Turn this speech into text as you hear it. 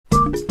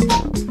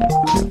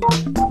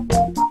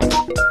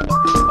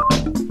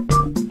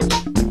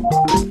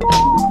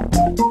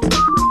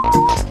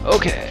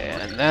Okay,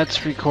 and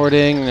that's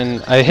recording,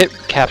 and I hit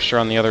capture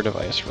on the other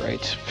device,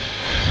 right?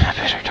 I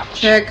better double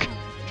check.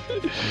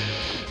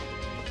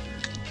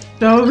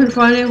 That would be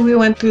funny if we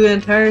went through the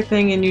entire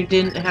thing and you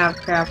didn't have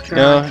capture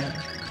on. No,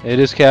 it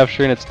is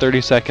capturing, it's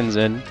 30 seconds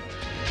in.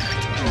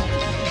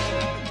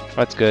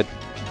 That's good.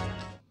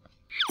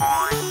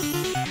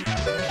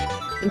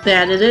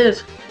 That it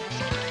is.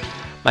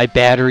 My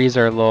batteries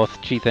are low.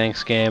 Gee,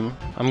 thanks, game.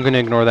 I'm gonna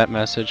ignore that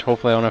message.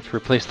 Hopefully I don't have to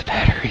replace the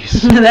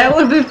batteries. That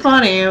would be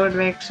funny. It would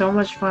make so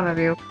much fun of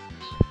you.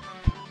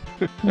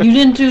 You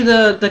didn't do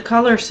the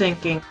color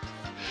syncing.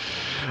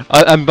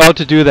 I'm about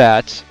to do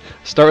that.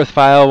 Start with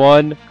file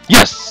 1.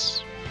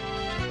 Yes!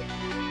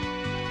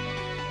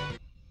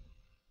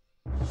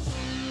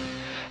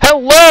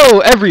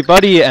 Hello,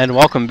 everybody, and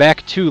welcome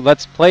back to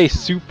Let's Play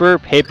Super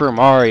Paper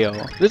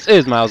Mario. This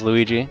is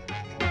Milesluigi.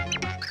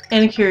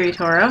 And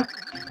Curatora.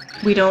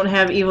 We don't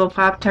have Evil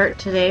Pop-Tart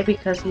today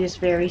because he is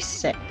very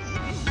sick.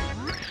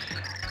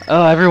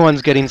 Oh,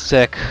 everyone's getting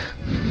sick.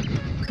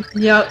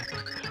 Yep.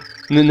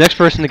 And the next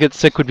person to get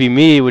sick would be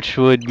me, which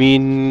would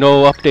mean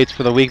no updates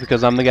for the week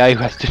because I'm the guy who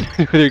has to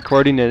do the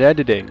recording and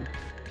editing.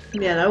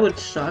 Yeah, that would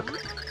suck.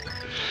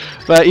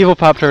 But Evil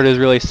Pop-Tart is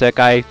really sick.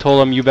 I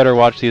told him, you better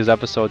watch these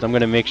episodes. I'm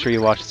going to make sure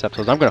you watch these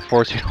episodes. I'm going to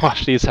force you to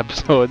watch these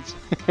episodes.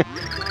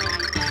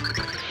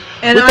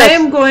 And I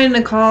am going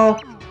to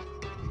call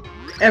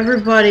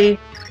everybody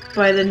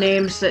by the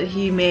names that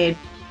he made.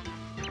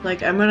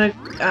 Like,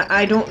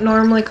 I don't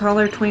normally call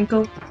her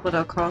Twinkle, but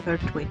I'll call her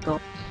Twinkle.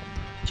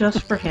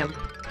 Just for him.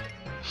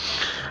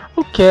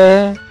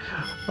 Okay.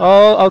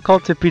 I'll call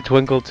Tippy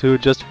Twinkle too,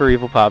 just for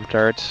Evil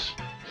Pop-Tart.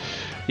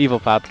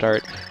 Evil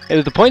Pop-Tart.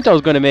 The point I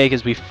was going to make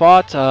is we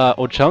fought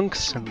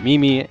Ochunks,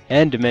 Mimi,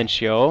 and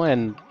Dimentio,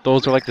 and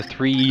those are like the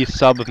 3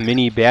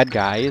 sub-mini bad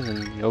guys,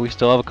 and you know, we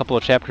still have a couple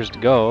of chapters to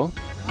go.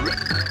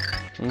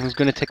 And who's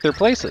going to take their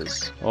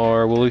places?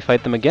 Or will we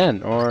fight them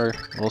again? Or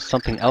will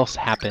something else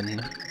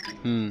happen?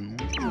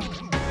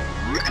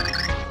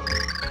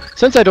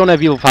 Since I don't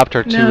have Evil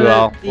Pop-Tart too,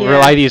 I'll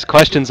rely these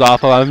questions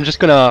off of. I'm just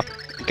going to,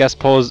 I guess,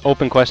 pose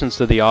open questions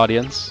to the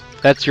audience.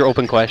 That's your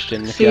open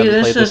question if you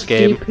haven't played this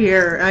game. Deep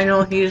here. I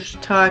know he's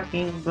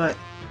talking, but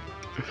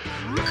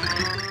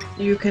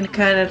you can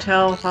kind of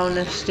tell how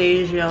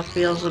Anastasia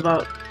feels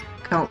about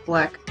Count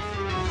Black.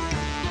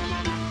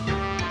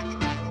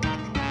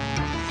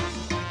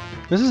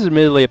 This is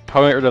admittedly a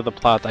part of the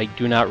plot I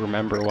do not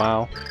remember,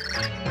 wow.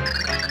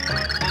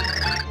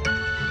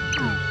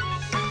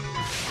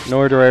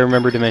 Nor do I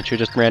remember Dimentio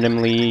just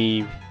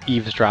randomly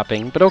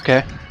eavesdropping, but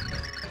okay.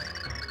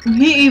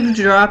 He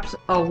eavesdrops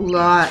a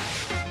lot.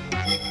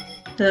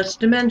 That's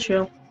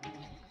Dimentio.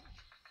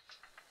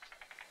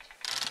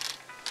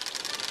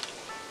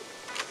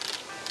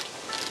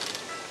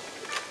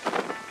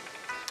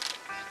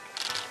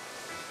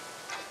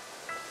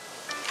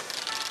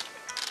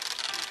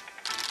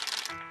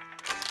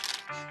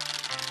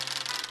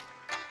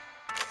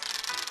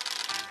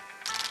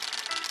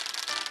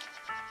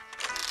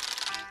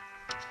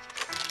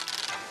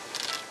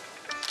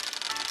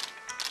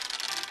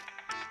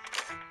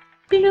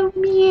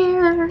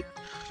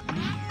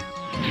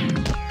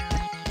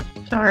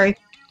 Sorry.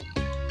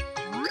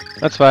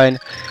 That's fine.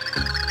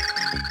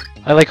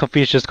 I like how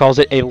Peach just calls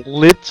it a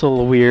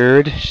little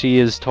weird. She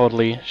is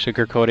totally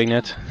sugarcoating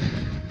it.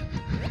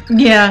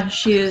 Yeah,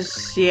 she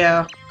is,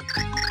 yeah.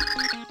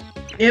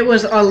 It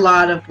was a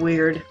lot of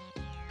weird.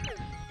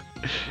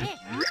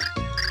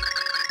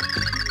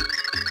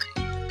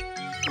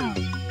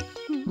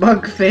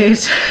 Bug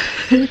face.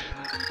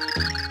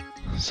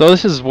 So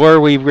this is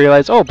where we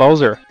realize, oh,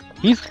 Bowser.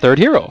 He's the 3rd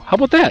hero. How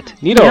about that?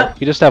 Neato.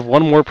 Yep. You just have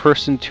one more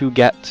person to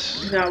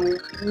get. Got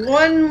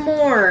one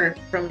more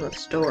from the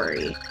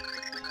story.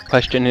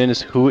 Question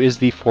is, who is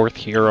the 4th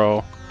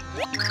hero?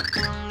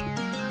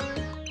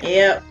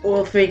 Yep,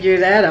 we'll figure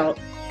that out.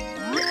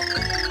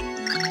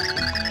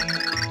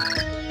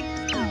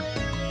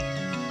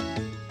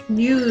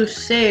 You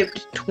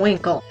saved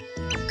Twinkle.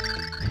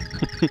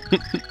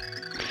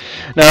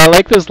 Now, I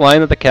like this line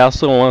that the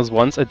castle was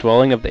once a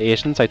dwelling of the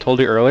ancients I told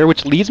you earlier,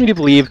 which leads me to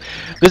believe,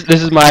 this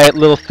is my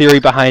little theory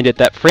behind it,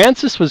 that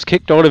Francis was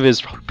kicked out of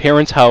his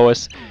parents'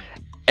 house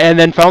and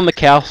then found the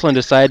castle and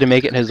decided to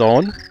make it his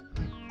own.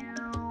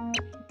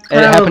 And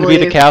it happened to be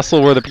the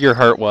castle where the pure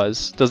heart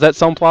was. Does that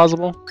sound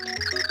plausible?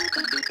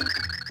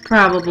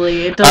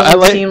 Probably. It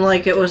doesn't seem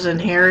like it was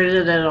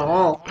inherited at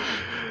all.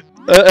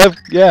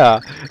 Yeah.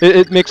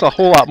 It makes a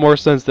whole lot more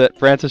sense that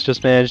Francis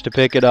just managed to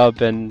pick it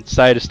up and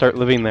decided to start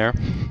living there.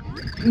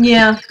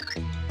 Yeah.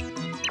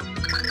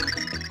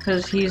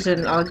 Because he's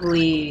an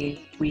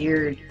ugly,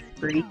 weird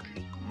freak.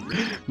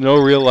 No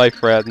real life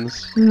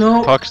friends.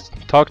 No.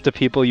 Talk to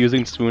people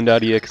using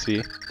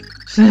swoon.exe.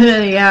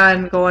 Yeah,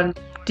 I'm going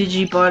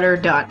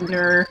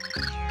digibutter.ner.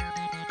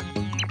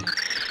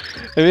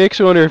 It makes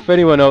you wonder if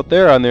anyone out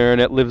there on the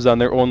internet lives on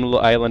their own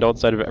little island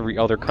outside of every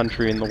other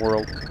country in the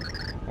world.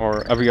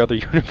 Or every other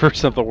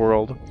universe of the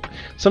world.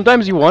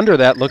 Sometimes you wonder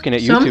that looking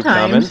at YouTube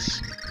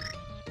comments.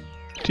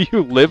 Do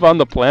you live on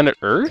the planet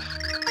Earth?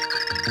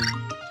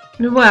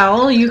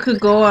 Well, you could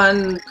go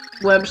on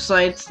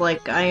websites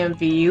like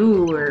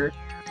IMVU or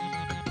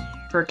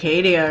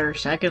Arcadia or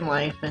Second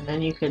Life, and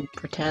then you could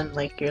pretend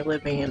like you're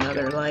living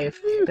another life,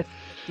 if,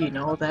 you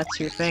know, that's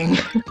your thing.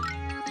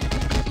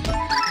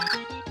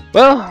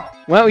 Well,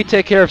 why don't we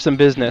take care of some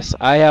business?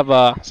 I have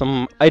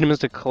some items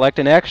to collect,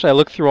 and actually I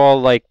looked through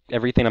all, like,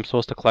 everything I'm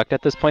supposed to collect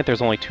at this point.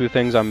 There's only 2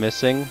 things I'm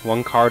missing.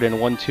 1 card in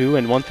 1-2,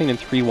 and 1 thing in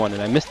 3-1,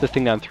 and I missed the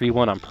thing on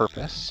 3-1 on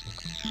purpose.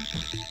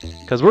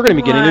 Because we're going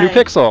to be getting a new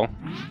pixel.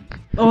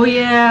 Oh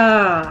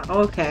yeah,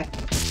 okay.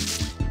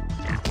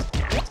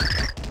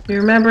 You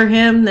remember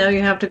him? Now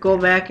you have to go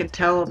back and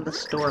tell him the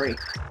story.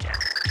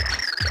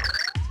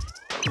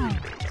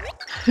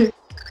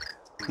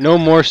 No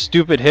more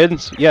stupid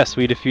hints. Yes,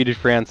 we defeated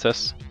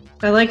Francis.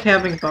 I like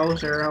having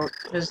Bowser out,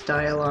 his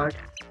dialogue.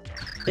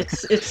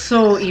 It's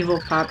so evil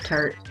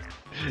Pop-Tart.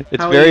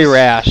 It's very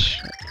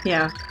rash.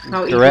 Yeah,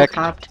 how Direct.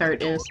 evil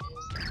Pop-Tart is.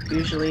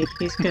 Usually,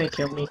 he's gonna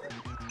kill me.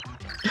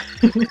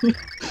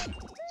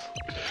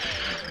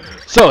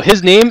 So,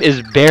 his name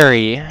is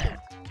Barry.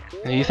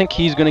 Do you think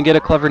he's going to get a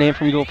clever name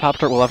from Evil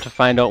Pop-Tart? We'll have to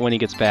find out when he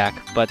gets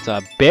back. But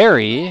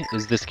Barry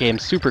is this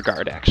game's super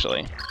guard,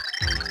 actually.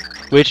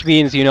 Which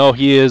means, you know,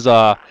 he is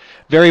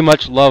very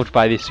much loved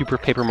by the Super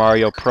Paper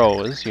Mario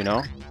pros, you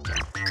know?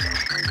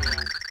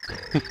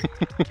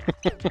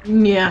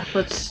 Yeah,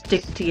 let's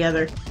stick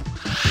together.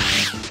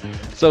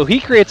 So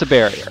he creates a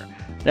barrier.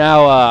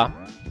 Now,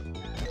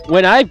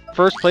 when I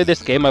first played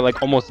this game, I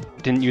like almost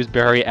didn't use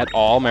Barry at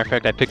all. Matter of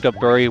fact, I picked up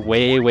Barry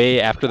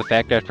way after the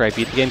fact, after I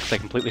beat the game, because I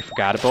completely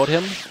forgot about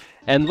him.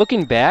 And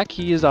looking back,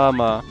 he is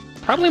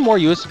probably more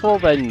useful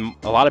than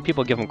a lot of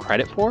people give him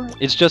credit for.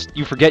 It's just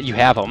you forget you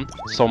have him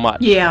so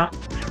much. Yeah.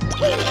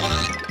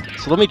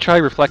 So let me try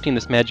reflecting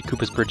this Magic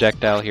Koopa's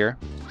projectile here.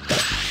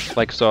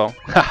 Like so.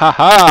 Ha ha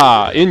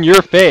ha! In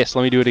your face!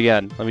 Let me do it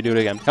again. Let me do it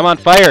again. Come on,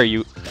 fire,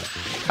 you!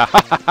 Ha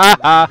ha ha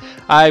ha!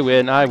 I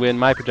win,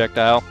 my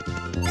projectile.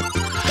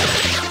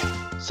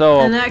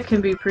 So, and that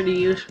can be pretty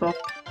useful.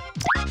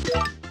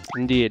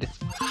 Indeed.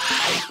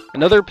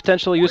 Another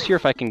potential use here,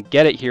 if I can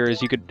get it here,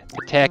 is you could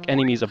attack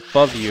enemies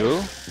above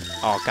you.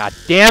 Oh, god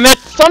damn it!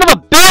 Son of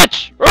a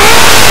bitch!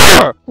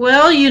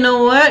 Well, you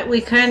know what? We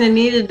kind of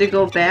needed to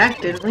go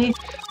back, didn't we?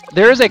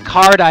 There is a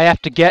card I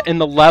have to get in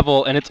the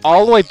level, and it's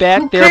all the way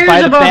back Who there cares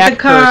by the about back the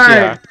card?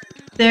 Persia.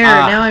 There,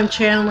 now I'm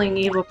channeling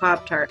evil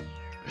Pop-Tart.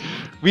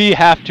 We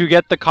have to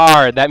get the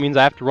card. That means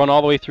I have to run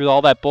all the way through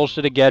all that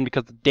bullshit again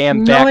because the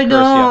damn back Persia.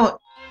 No, I don't.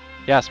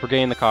 Yes, we're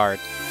getting the card.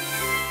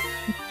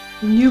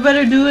 You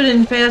better do it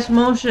in fast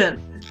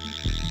motion.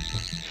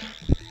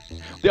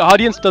 The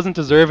audience doesn't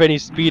deserve any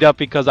speed up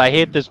because I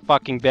hate this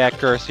fucking back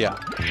Cursia.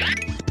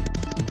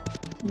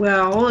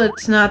 Well,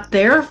 it's not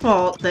their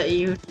fault that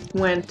you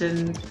went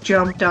and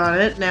jumped on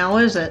it, now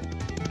is it?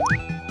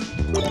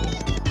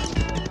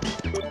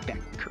 Back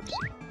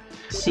Cursia.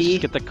 See,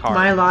 get the card.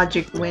 My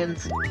logic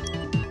wins.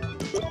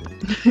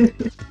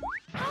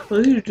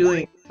 What are you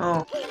doing?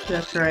 Oh,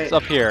 that's right. It's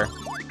up here.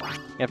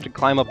 You have to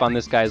climb up on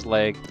this guy's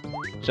leg,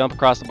 jump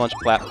across a bunch of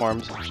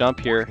platforms, jump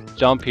here,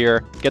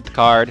 get the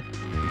card.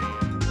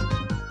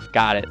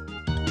 Got it.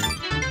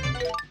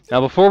 Now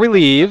before we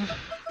leave...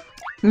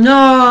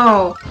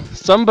 No!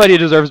 Somebody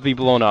deserves to be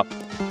blown up.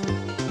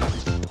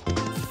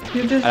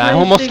 You're just I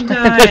almost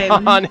landed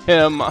time. on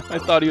him. I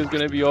thought he was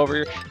going to be over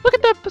here. Look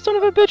at that son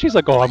of a bitch. He's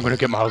like, oh, I'm going to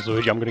get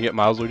Milesluigi, I'm going to get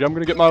Milesluigi, I'm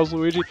going to get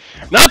Milesluigi.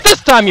 Not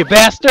this time, you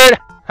bastard!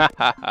 Ha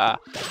ha ha.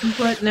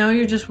 But now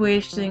you're just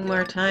wasting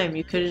more time.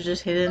 You could have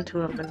just hit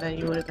into him and then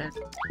you would have been...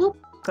 Whoop,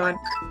 gone.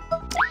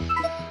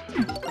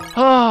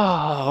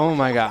 Oh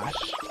my gosh.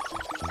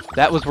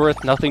 That was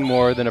worth nothing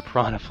more than a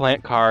Piranha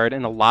Plant card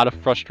and a lot of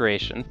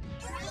frustration.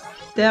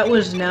 That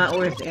was not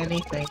worth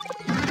anything.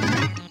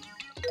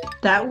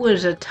 That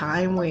was a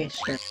time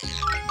waster.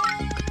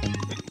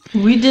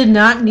 We did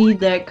not need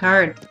that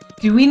card.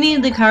 Do we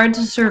need the card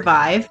to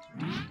survive?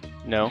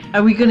 No.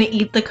 Are we gonna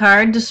eat the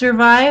card to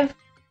survive?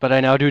 But I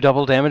now do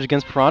double damage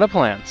against Piranha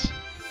Plants.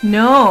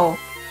 No.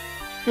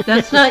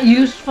 That's not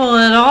useful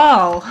at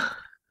all.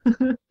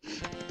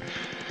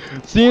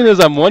 Seeing as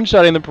I'm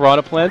one-shotting the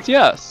Piranha Plants,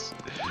 yes.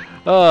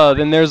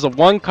 Then there's the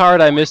one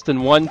card I missed in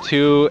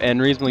 1-2, and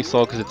reasonably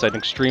so because it's an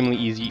extremely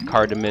easy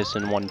card to miss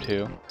in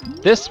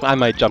 1-2. This I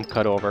might jump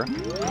cut over.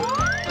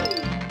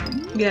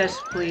 Yes,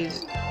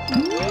 please.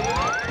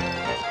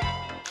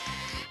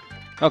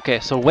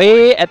 Okay, so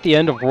way at the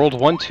end of World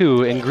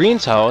 1-2 in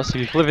Green's house, if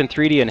you live in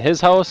 3D in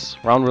his house,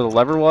 around where the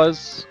lever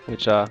was,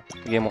 which the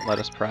game won't let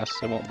us press,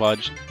 it won't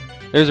budge,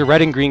 there's a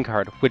red and green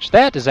card, which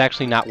that is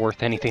actually not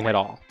worth anything at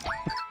all.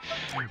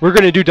 We're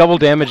going to do double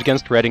damage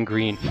against red and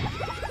green.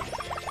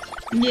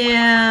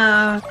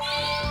 Yeah.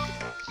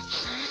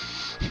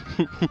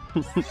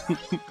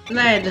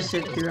 I had to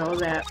sit through all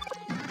that.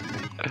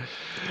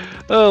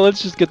 Oh,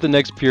 let's just get the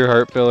next pure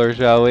heart filler,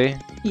 shall we?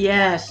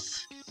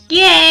 Yes.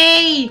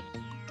 Yay!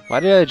 Why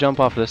did I jump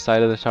off this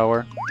side of the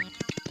tower?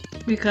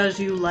 Because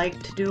you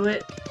like to do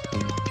it.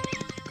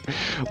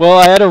 Well,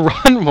 I had to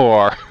run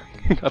more.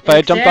 If I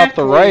had jumped off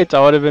the right,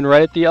 I would have been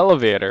right at the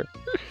elevator.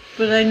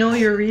 but I know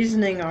your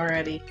reasoning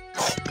already.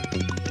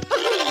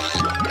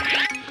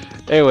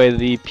 Anyway,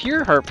 the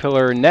pure heart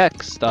pillar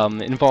next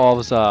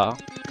involves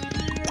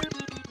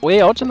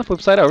way out on the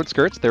flip side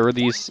outskirts. There were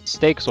these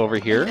stakes over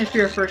here, If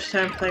you're a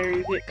first-time player,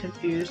 you get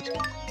confused.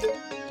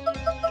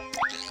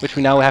 which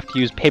we now have to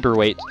use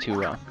paperweight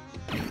to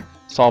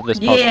solve this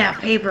puzzle. Yeah,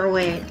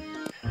 paperweight.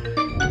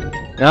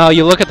 Now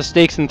you look at the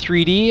stakes in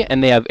 3D,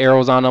 and they have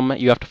arrows on them.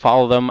 You have to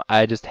follow them.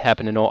 I just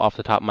happen to know off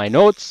the top of my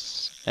notes,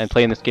 and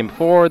playing this game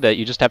before, that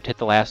you just have to hit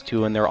the last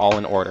two, and they're all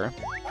in order.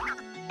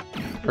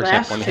 For example,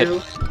 Last let me two.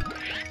 hit.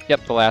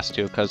 Yep, the last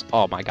two, because,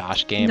 oh my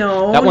gosh, game.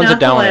 No, that one's not a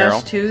down the arrow.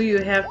 last two. You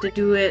have to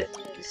do it.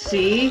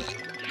 See,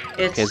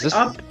 it's Okay, is this-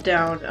 up,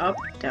 down, up,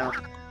 down.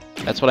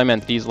 That's what I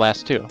meant, these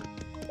last two.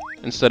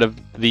 Instead of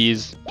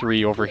these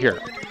three over here.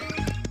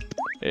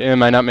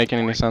 Am I not making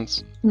any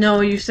sense?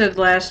 No, you said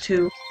last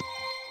two.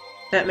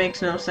 That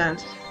makes no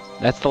sense.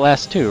 That's the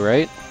last two,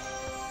 right?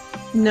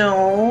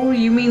 No,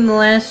 you mean the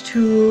last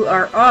two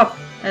are up,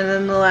 and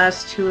then the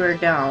last two are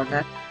down.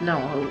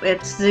 No,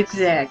 it's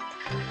zigzag.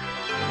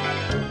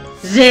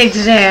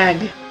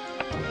 Zigzag!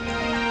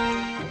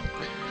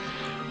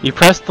 You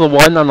press the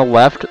one on the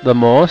left the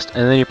most,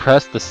 and then you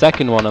press the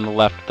second one on the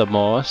left the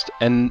most,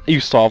 and you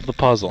solve the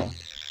puzzle.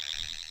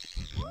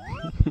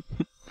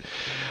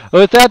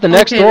 With that, the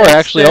next Okay, door that's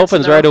actually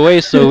opens enough. right away,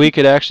 so we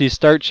could actually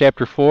start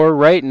Chapter 4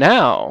 right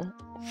now.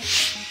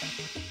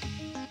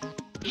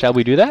 Shall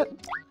we do that?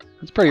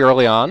 It's pretty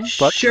early on,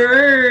 but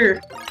Sure!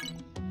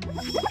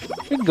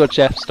 we can go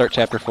start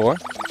Chapter 4.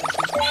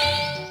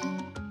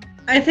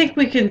 I think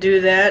we can do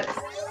that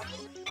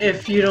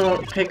if you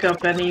don't pick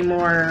up any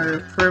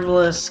more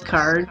frivolous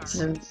cards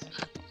and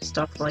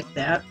stuff like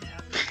that.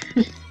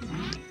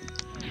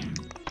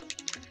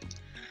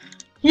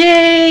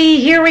 Yay!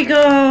 Here we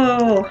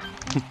go!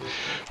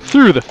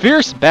 Through the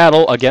fierce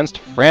battle against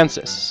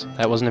Francis.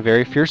 That wasn't a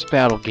very fierce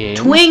battle game.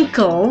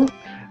 Twinkle!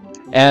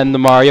 And the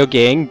Mario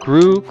gang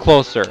grew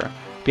closer.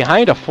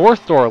 Behind a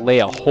fourth door lay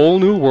a whole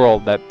new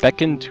world that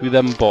beckoned to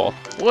them both.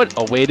 What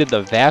awaited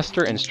the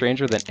vaster and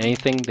stranger than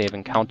anything they've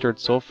encountered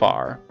so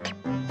far?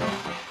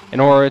 In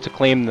order to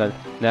claim the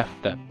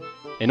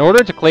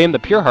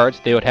pure hearts,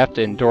 they would have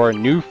to endure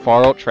new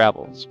far-out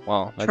travels.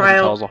 Well, that doesn't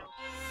tell us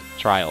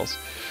trials.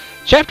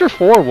 Chapter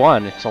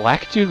 4-1. Is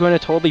Lakitu going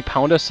to totally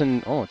pound us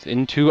in? Oh, it's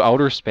into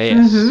outer space.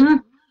 Mm-hmm.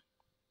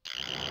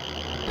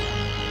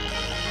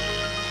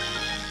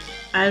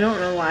 I don't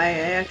know why,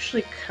 I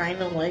actually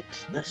kind of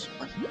liked this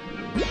one.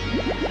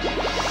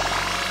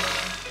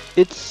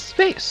 It's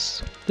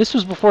space. This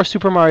was before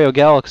Super Mario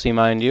Galaxy,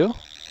 mind you.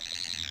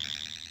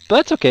 But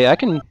that's okay.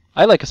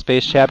 I like a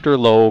space chapter.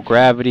 Low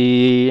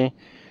gravity,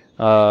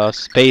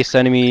 space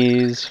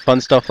enemies, fun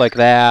stuff like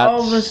that.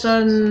 All of a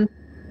sudden...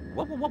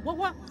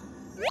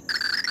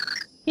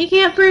 He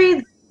can't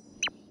breathe!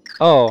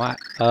 Oh,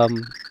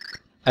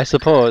 I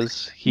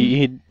suppose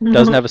he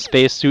doesn't have a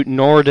space suit,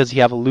 nor does he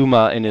have a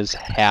Luma in his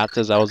hat,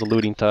 as I was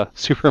alluding to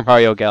Super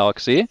Mario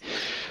Galaxy.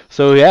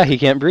 So yeah, he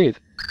can't breathe.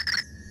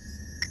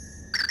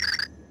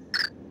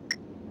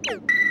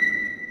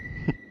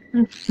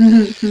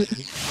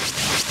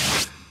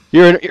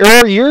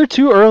 You're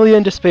too early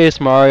into space,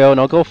 Mario.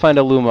 Now go find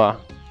a Luma.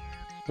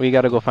 We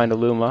gotta go find a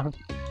Luma.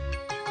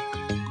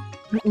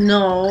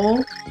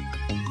 No.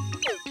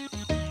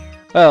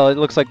 Well, it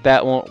looks like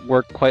that won't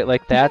work quite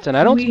like that, and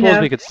I don't suppose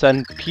have- we could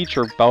send Peach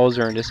or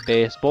Bowser into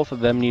space. Both of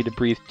them need to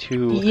breathe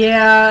too.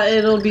 Yeah,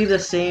 it'll be the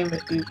same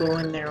if you go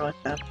in there with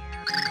them.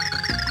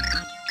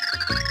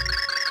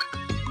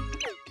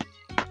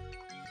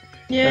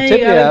 Yeah,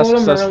 Tippy you gotta go to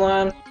asks us-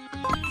 Merlon.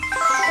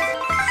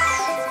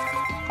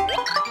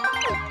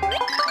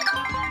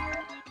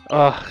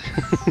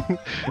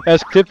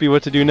 Ask Tippy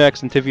what to do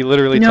next, and Tippy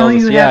literally No, tells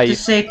us, you yeah, have to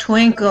say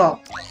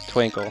Twinkle.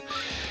 Twinkle.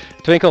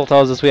 Twinkle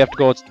tells us we have to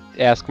go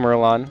ask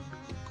Merlon.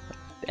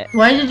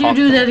 Why did you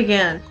do that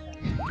again?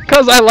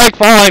 Because I like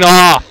falling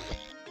off!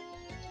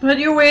 But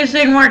you're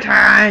wasting more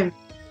time!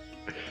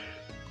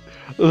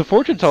 The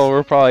fortune teller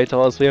will probably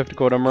tell us we have to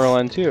go to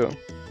Merlon too.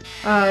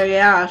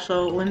 Yeah,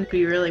 so it wouldn't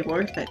be really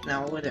worth it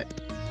now, would it?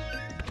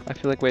 I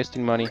feel like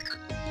wasting money.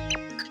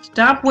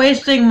 Stop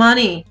wasting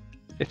money!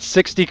 It's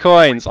 60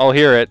 coins, I'll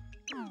hear it.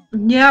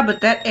 Yeah,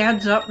 but that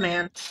adds up,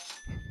 man.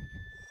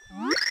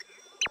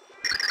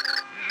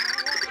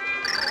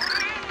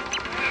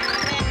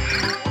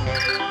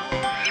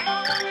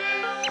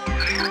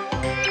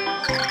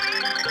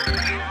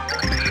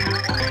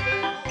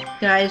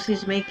 Guys,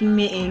 he's making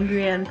me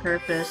angry on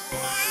purpose.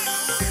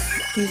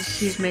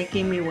 He's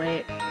making me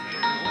wait.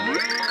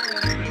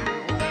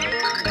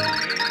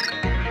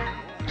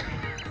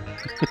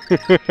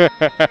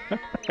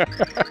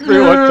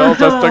 Everyone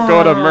tells us to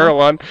go to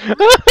Merlon.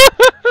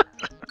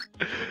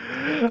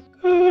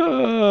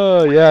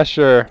 Yeah,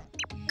 sure.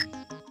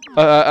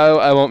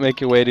 I won't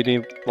make you wait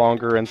any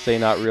longer and say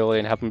not really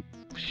and have him...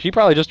 She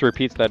probably just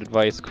repeats that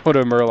advice. Go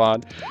to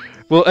Merlon.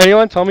 Will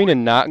anyone tell me to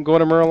not go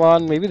to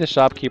Merlon? Maybe the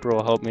shopkeeper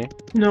will help me.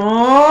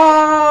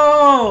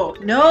 No!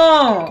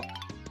 No!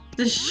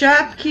 The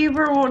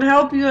shopkeeper won't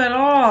help you at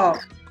all.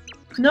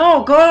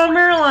 No, go to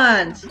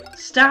Merlin's!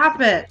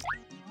 Stop it!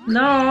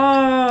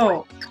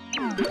 No!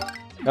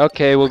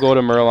 Okay, we'll go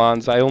to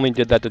Merlin's. I only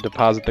did that to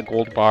deposit the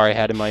gold bar I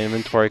had in my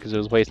inventory because it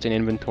was wasting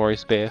inventory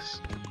space.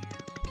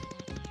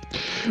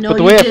 No, but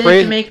the you way did it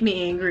phrased, to make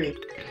me angry.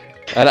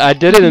 I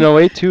did it in a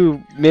way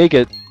to make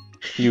it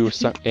you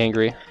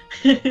angry.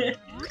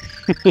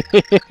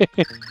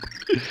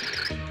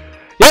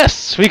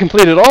 Yes! We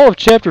completed all of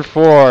Chapter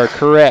 4!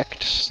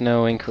 Correct.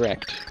 No,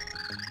 incorrect.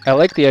 I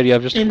like the idea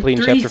of just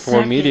completing Chapter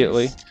 4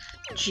 immediately.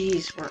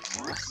 Jeez, we're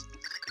awesome.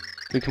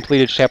 We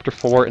completed Chapter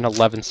 4 in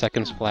 11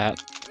 seconds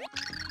flat.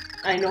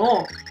 I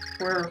know.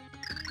 We're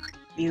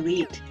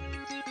elite.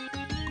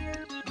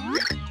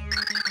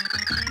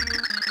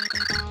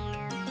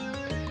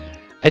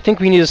 I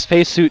think we need a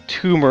spacesuit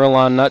too,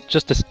 Merlon, not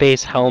just a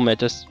space helmet.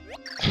 Just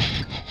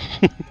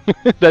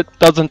that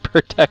doesn't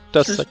protect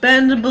us.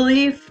 Suspend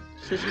belief.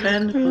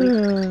 Suspend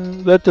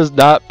belief. That does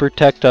not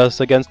protect us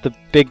against the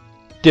big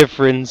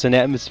difference in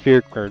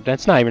atmospheric, or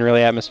that's not even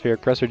really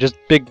atmospheric pressure, just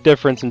big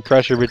difference in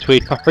pressure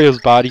between Mario's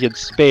body and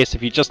space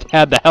if you just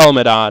had the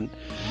helmet on.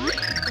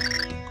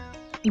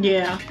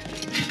 Yeah.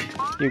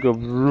 You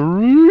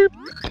go.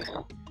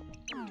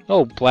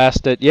 Oh,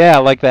 blast it. Yeah,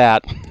 like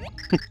that.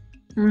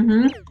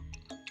 Mm-hmm.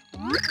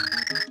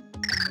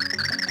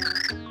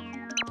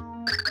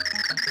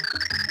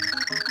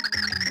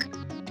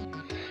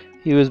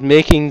 He was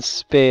making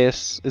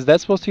space. Is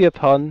that supposed to be a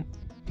pun?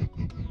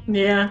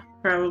 Yeah,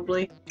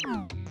 probably.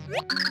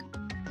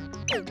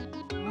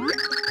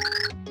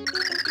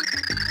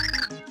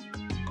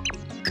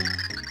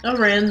 A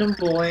random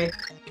boy.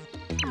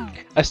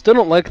 I still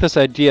don't like this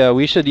idea.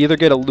 We should either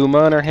get a Luma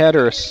on our head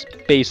or a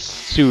space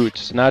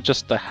suit, not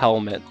just a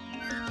helmet.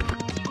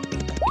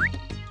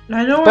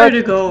 I know where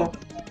to go.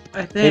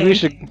 I think maybe we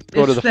should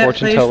go to the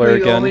fortune place teller where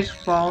you again. always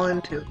fall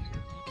into.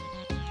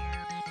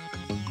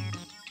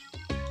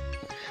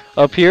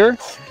 Up here?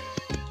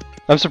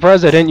 I'm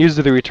surprised I didn't use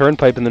the return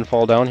pipe and then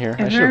fall down here.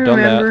 I should have done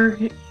that. If I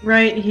remember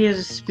right, he has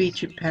a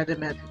speech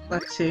impediment.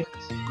 Let's see.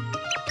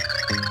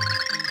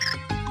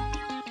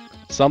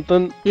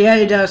 Something? Yeah,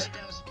 he does.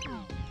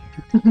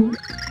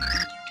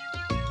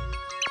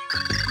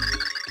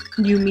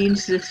 You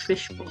means this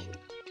fishbowl.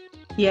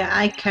 Yeah,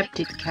 I kept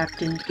it,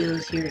 Captain.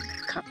 Goes here in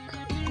the cup.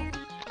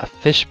 A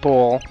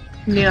fishbowl?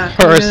 Yeah.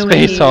 Or a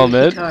space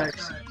helmet?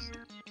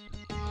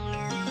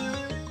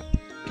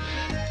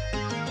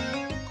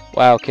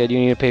 Wow, kid, you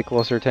need to pay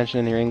closer attention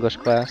in your English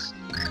class.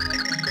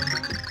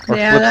 Or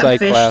yeah, Flipside that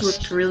fish class.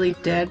 looked really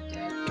dead.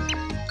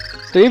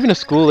 Is there even a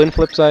school in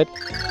Flipside?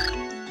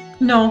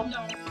 No.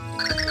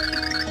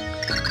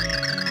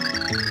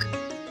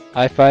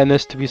 I find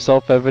this to be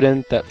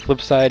self-evident that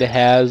Flipside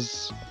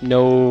has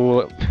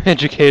no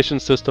education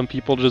system.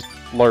 People just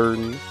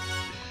learn.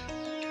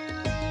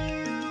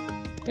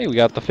 Hey, we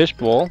got the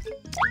fishbowl.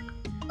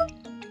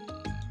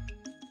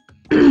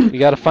 We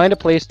gotta find a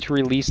place to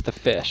release the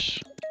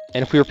fish.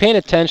 And if we were paying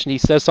attention, he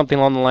says something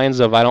along the lines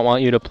of, I don't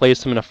want you to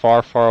place them in a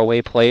far, far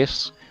away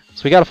place.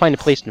 So we gotta find a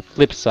place in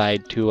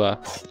Flipside to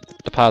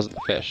deposit the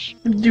fish.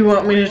 Do you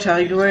want me to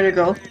tell you where to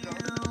go?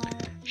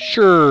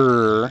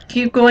 Sure.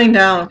 Keep going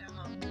down.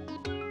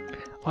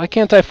 Why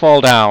can't I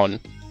fall down?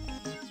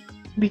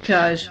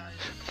 Because.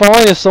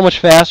 Falling is so much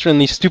faster than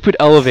these stupid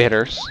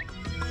elevators.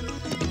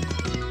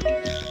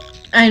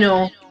 I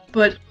know,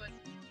 but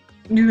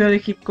you gotta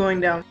keep going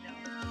down.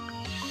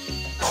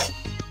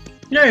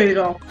 There you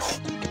go.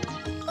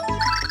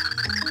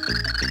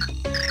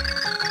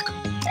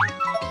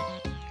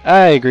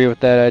 I agree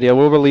with that idea.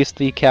 We'll release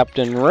the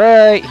captain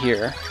right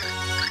here.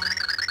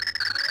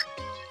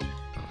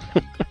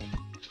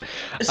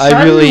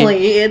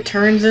 Suddenly, it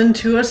turns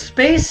into a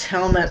space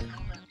helmet.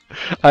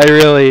 I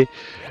really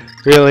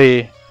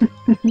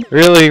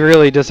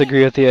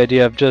disagree with the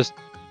idea of just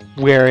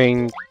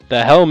wearing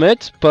the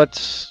helmet,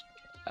 but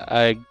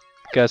I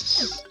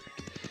guess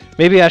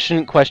maybe I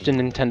shouldn't question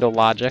Nintendo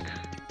logic.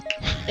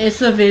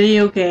 It's a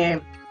video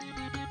game.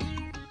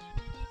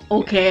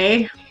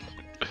 Okay.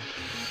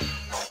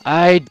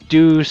 I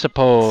do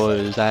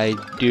suppose. Well,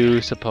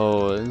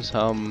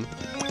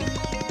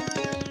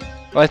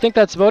 I think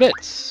that's about it.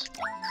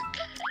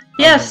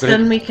 Yes,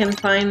 then we can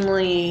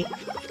finally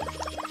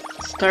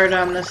start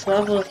on this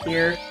level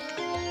here.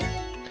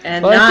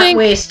 And not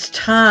waste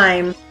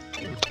time.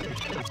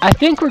 I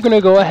think we're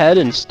gonna go ahead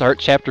and start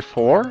Chapter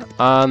 4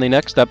 on the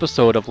next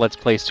episode of Let's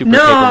Play Super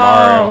Paper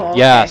Mario. Okay.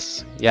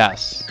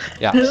 Yes.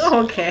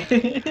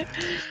 Okay.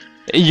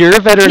 You're a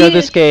veteran of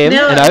this game,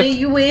 and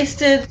you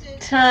wasted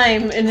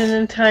time in an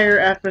entire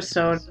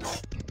episode.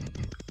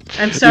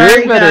 I'm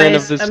sorry,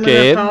 guys. I'm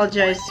gonna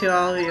apologize to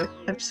all of you.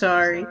 I'm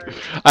sorry.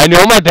 I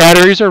know my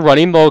batteries are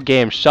running low,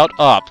 game. Shut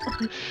up.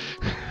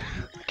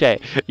 Okay,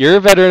 you're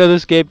a veteran of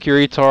this game,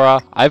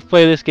 Kiritora. I've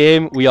played this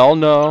game. We all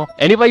know.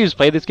 Anybody who's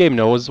played this game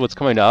knows what's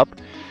coming up.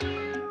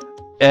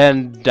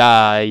 And,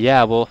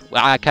 yeah, well,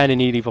 I kind of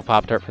need Evil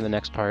Pop-Tart for the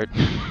next part.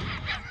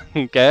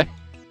 Okay?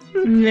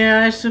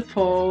 Yeah, I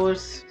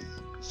suppose.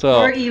 So,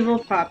 or Evil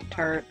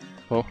Pop-Tart.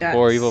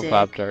 or Evil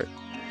Pop-Tart.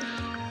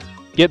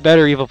 Get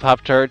better, Evil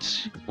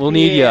Pop-Tarts. We'll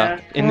need Yeah,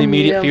 ya in the we'll need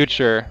immediate 'em.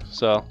 future.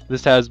 So,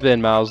 this has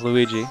been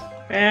Milesluigi.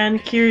 And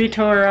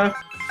Kiritora.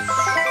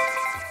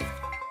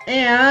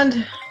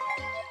 And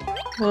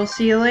we'll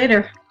see you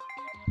later.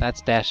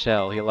 That's Dash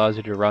L. He allows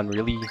you to run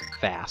really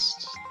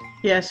fast.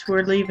 Yes,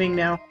 we're leaving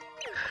now.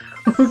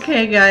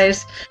 Okay,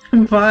 guys.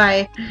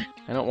 Bye.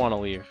 I don't want to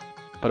leave,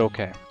 but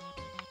okay.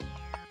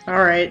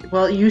 Alright,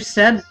 well, you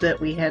said that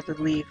we had to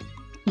leave.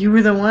 You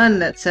were the one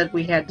that said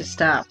we had to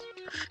stop.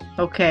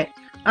 Okay.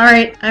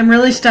 Alright, I'm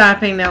really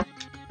stopping now.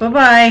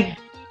 Bye-bye.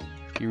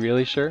 You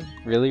really sure?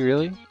 Really,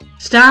 really?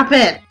 Stop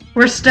it!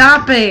 We're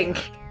stopping!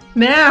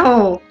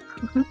 Now!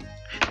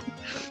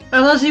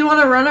 Unless you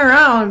want to run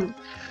around.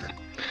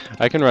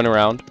 I can run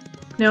around.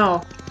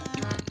 No.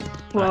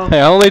 Well,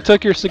 I only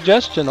took your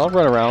suggestion. I'll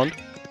run around.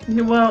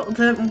 then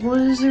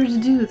what is there to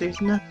do? There's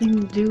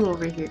nothing to do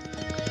over here.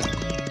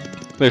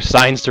 There's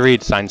signs to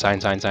read. Sign, sign,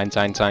 sign, sign,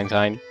 sign, sign,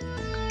 sign.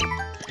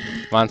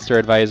 Monster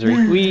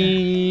advisory.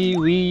 Wee,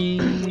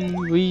 wee,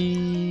 wee.